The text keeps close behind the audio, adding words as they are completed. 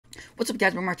What's up,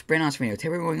 guys? We're March Brand on video. Today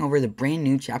we're going over the brand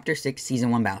new Chapter 6 Season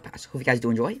 1 Battle Pass. Hope you guys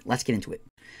do enjoy. Let's get into it.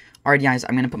 Alright, guys,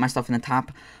 I'm going to put my stuff in the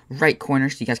top right corner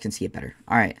so you guys can see it better.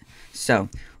 Alright, so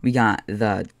we got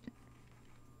the,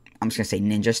 I'm just going to say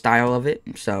ninja style of it.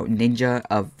 So, ninja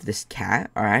of this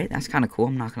cat. Alright, that's kind of cool.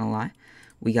 I'm not going to lie.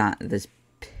 We got this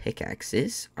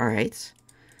pickaxes. Alright.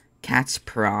 Cat's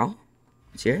prowl.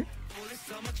 Let's hear it.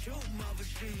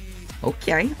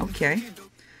 Okay.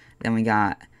 Then we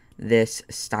got this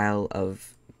style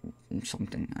of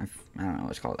something. I don't know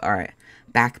what it's called. Alright.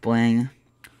 Back bling.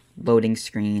 Loading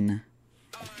screen.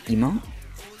 Emote.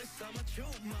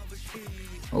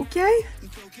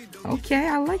 Okay,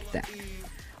 I like that.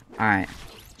 Alright.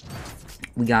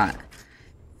 We got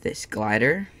this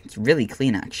glider. It's really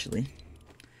clean, actually.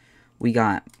 We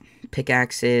got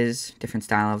pickaxes. Different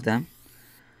style of them.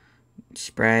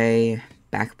 Spray.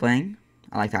 Back bling.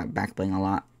 I like that back bling a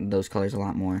lot. Those colors a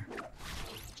lot more.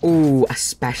 Ooh,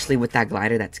 especially with that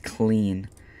glider, that's clean.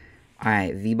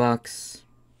 Alright, V-Bucks.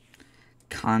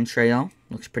 Contrail.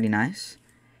 Looks pretty nice.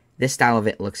 This style of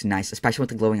it looks nice, especially with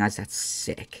the glowing eyes. That's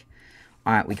sick.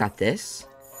 Alright, we got this.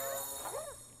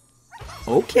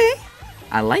 Okay.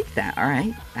 I like that.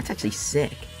 Alright. That's actually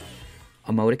sick.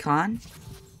 Emoticon.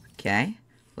 Okay.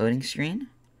 Loading screen.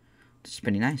 This is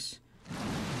pretty nice.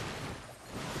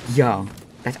 Yo.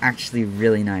 That's actually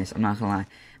really nice. I'm not gonna lie.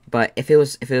 But if it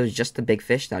was just the big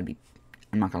fish, that'd be,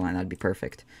 I'm not gonna lie, that'd be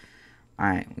perfect.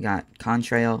 Alright, we got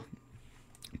contrail.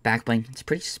 Back bling. It's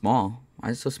pretty small.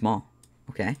 Why is it so small?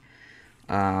 Okay.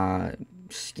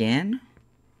 Skin.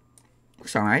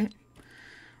 Looks alright.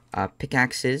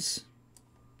 Pickaxes.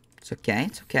 It's okay.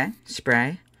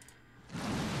 Spray.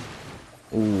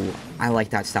 Ooh, I like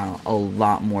that style a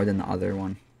lot more than the other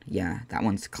one. Yeah, that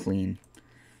one's clean.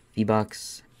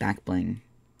 V-Bucks. Back bling.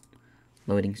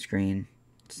 Loading screen.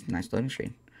 It's a nice loading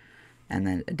screen. And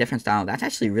then a different style. That's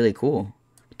actually really cool.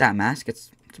 With that mask,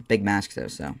 it's a big mask though,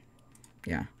 so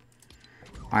yeah.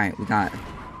 Alright, we got,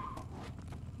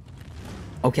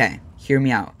 okay, hear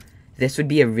me out. This will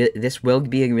be a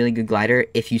really good glider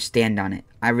if you stand on it.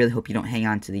 I really hope you don't hang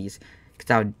on to these,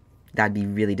 because that'd be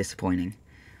really disappointing.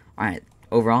 Alright,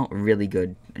 overall, really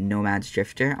good. Nomad's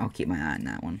Drifter. I'll keep my eye on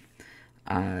that one.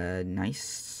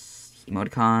 Nice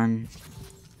emoticon.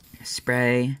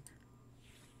 Spray.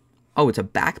 Oh, it's a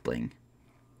back bling.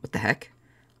 What the heck?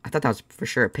 I thought that was for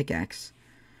sure a pickaxe.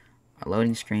 A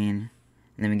loading screen.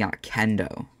 And then we got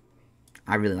Kendo.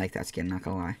 I really like that skin, not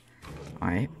gonna lie.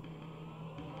 Alright.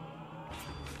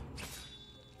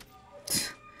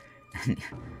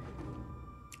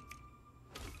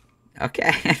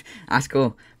 Okay. That's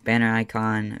cool. Banner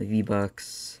icon.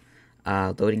 V-Bucks.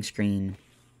 Loading screen.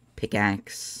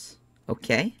 Pickaxe.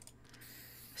 Okay.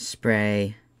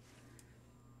 Spray.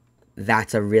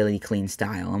 That's a really clean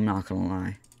style, I'm not gonna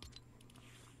lie.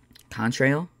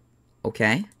 Contrail.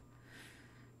 Okay.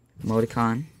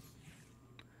 Emoticon.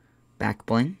 Back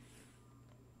bling.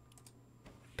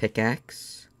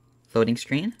 Pickaxe. Loading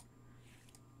screen.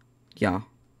 Yo.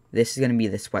 This is gonna be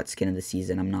the sweat skin of the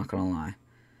season, I'm not gonna lie.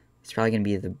 It's probably gonna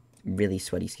be the really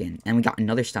sweaty skin. And we got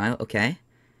another style, okay.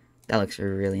 That looks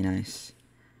really nice.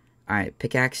 Alright,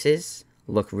 pickaxes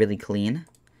look really clean.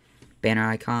 Banner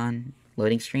icon.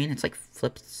 Loading screen. It's like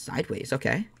flipped sideways.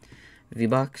 Okay.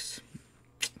 V-Bucks.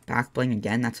 Back bling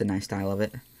again. That's a nice style of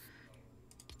it.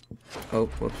 Oh,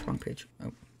 whoops. Wrong page.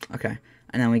 Oh, okay.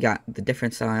 And then we got the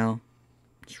different style.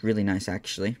 It's really nice,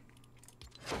 actually.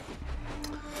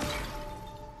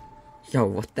 Yo,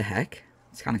 what the heck?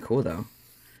 It's kind of cool, though.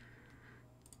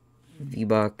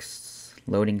 V-Bucks.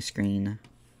 Loading screen.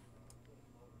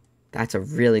 That's a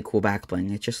really cool back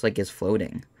bling. It just, like, is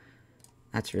floating.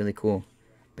 That's really cool.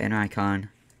 Banner icon,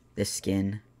 this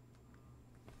skin.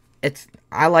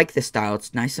 I like this style.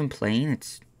 It's nice and plain.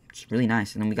 It's really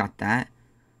nice. And then we got that.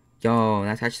 Yo,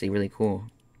 that's actually really cool.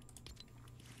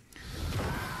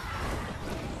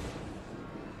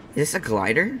 Is this a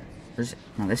glider?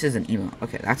 No, this is an emo.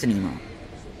 Okay, that's an emo.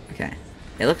 Okay.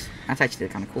 That's actually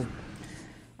kind of cool.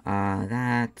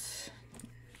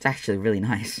 It's actually really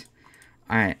nice.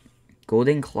 Alright.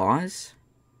 Golden claws.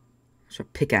 So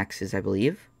pickaxes, I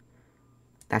believe.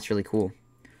 That's really cool.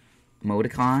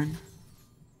 Emoticon.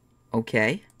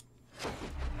 Okay.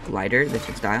 Glider,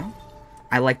 different style.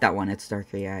 I like that one. It's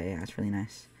darker. Yeah, it's really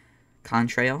nice.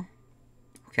 Contrail.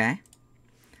 Okay.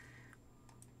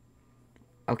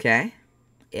 Okay.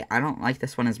 Yeah, I don't like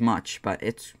this one as much, but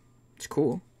it's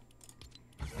cool.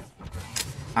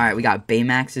 Alright, we got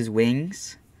Baymax's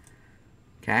wings.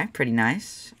 Okay, pretty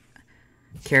nice.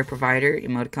 Care provider,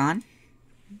 emoticon.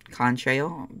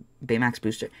 Contrail. Baymax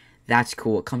booster. That's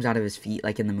cool. It comes out of his feet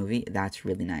like in the movie. That's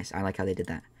really nice. I like how they did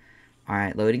that.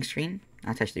 Alright, loading screen.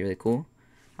 That's actually really cool.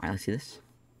 Alright, let's see this.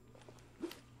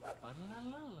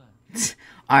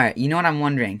 Alright, you know what I'm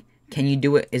wondering? Can you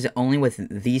do it? Is it only with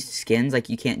these skins? Like,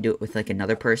 you can't do it with, like,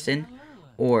 another person?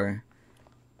 Or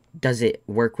does it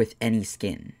work with any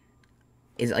skin?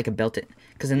 Is it like a built-in?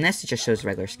 Because in this, it just shows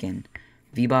regular skin.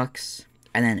 V-Bucks.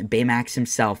 And then Baymax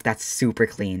himself. That's super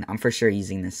clean. I'm for sure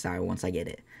using this style once I get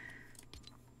it.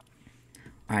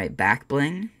 Alright, back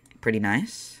bling. Pretty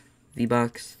nice.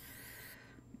 V-Bucks.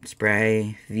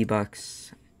 Spray.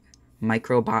 V-Bucks.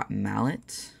 Microbot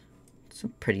mallet. It's a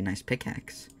pretty nice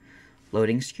pickaxe.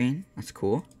 Loading screen. That's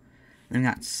cool. Then we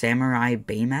got Samurai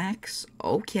Baymax.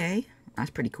 Okay. That's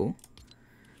pretty cool.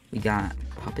 We got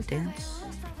Puppet Dance.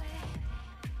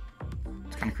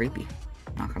 It's kind of creepy.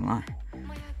 Not gonna lie.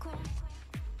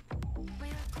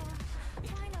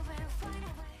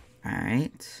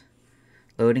 Alright.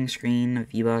 Loading screen.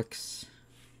 V-Bucks.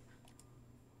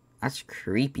 That's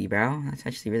creepy, bro. That's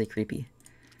actually really creepy.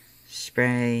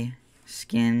 Spray.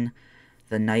 Skin.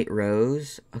 The Night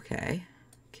Rose. Okay.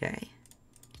 Okay.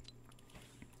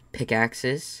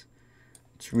 Pickaxes.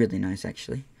 It's really nice,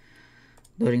 actually.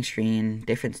 Loading screen.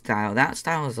 Different style. That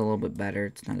style is a little bit better.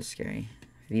 It's not as scary.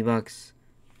 V-Bucks.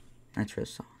 Nitro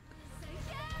song.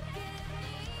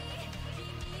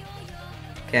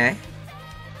 Okay.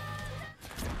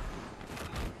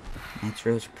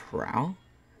 Nitro's prowl.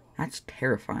 That's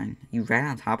terrifying. You right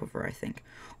on top of her, I think.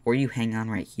 Or you hang on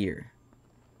right here.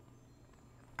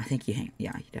 I think you hang...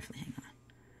 Yeah, you definitely hang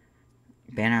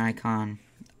on. Banner icon.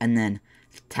 And then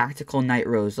Tactical Night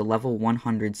Rose, the level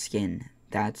 100 skin.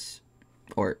 That's...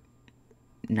 Or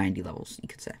 90 levels, you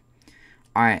could say.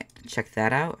 Alright, check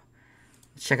that out.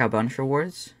 Let's check out bonus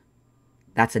rewards.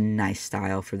 That's a nice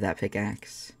style for that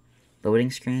pickaxe.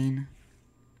 Loading screen.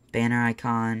 Banner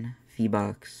icon.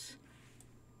 V-Bucks.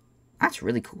 That's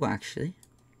really cool, actually.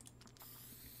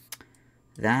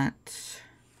 That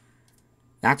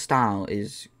style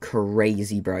is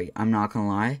crazy bright. I'm not gonna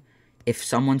lie. If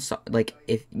someone saw, like,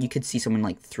 if you could see someone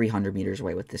like 300 meters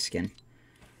away with this skin.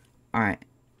 Alright.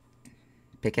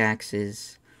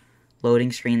 Pickaxes.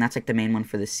 Loading screen. That's like the main one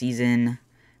for the season.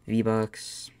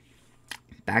 V-Bucks.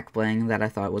 Back bling. That I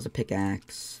thought was a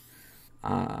pickaxe.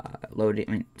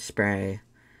 Spray.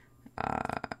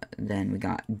 Then we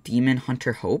got Demon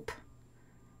Hunter Hope.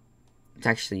 It's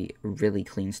actually a really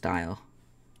clean style.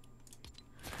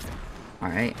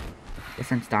 Alright.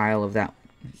 Different style of that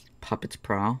Puppet's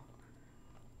Prowl.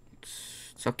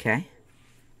 It's okay.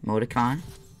 Emoticon.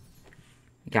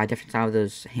 We got a different style of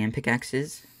those hand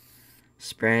pickaxes.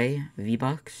 Spray.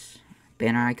 V-Bucks.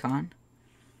 Banner icon.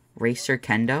 Racer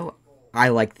Kendo. I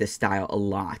like this style a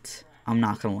lot. I'm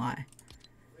not gonna lie.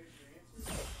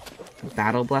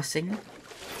 Battle Blessing.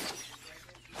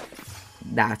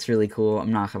 That's really cool.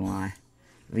 I'm not gonna lie.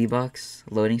 V-Bucks.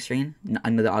 Loading screen.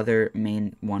 Under the other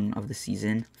main one of the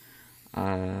season.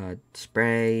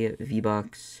 Spray.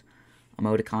 V-Bucks.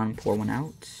 Emoticon. Pour one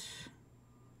out.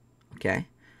 Okay.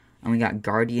 And we got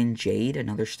Guardian Jade.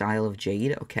 Another style of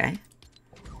Jade. Okay.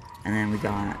 And then we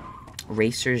got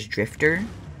Racer's Drifter.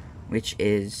 Which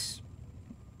is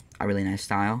a really nice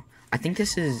style. I think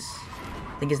this is...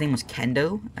 I think his name was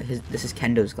Kendo. This is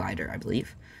Kendo's glider, I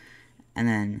believe. And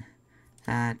then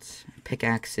that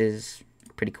pickaxe is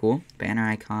pretty cool. Banner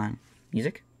icon.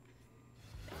 Music.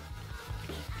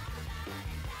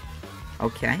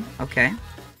 Okay, okay.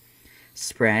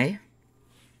 Spray.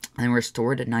 And then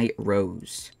Restored Night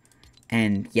Rose.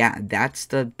 And yeah, that's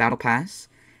the Battle Pass.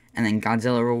 And then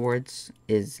Godzilla Rewards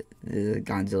is the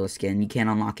Godzilla skin. You can't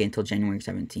unlock it until January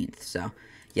 17th. So,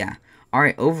 yeah.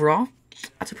 Alright, overall,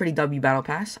 that's a pretty W Battle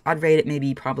Pass. I'd rate it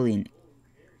maybe probably an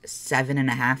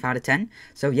 7.5 out of 10.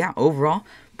 So, yeah, overall,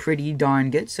 pretty darn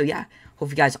good. So, yeah, hope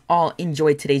you guys all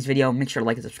enjoyed today's video. Make sure to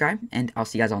like and subscribe. And I'll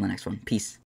see you guys all in the next one. Peace.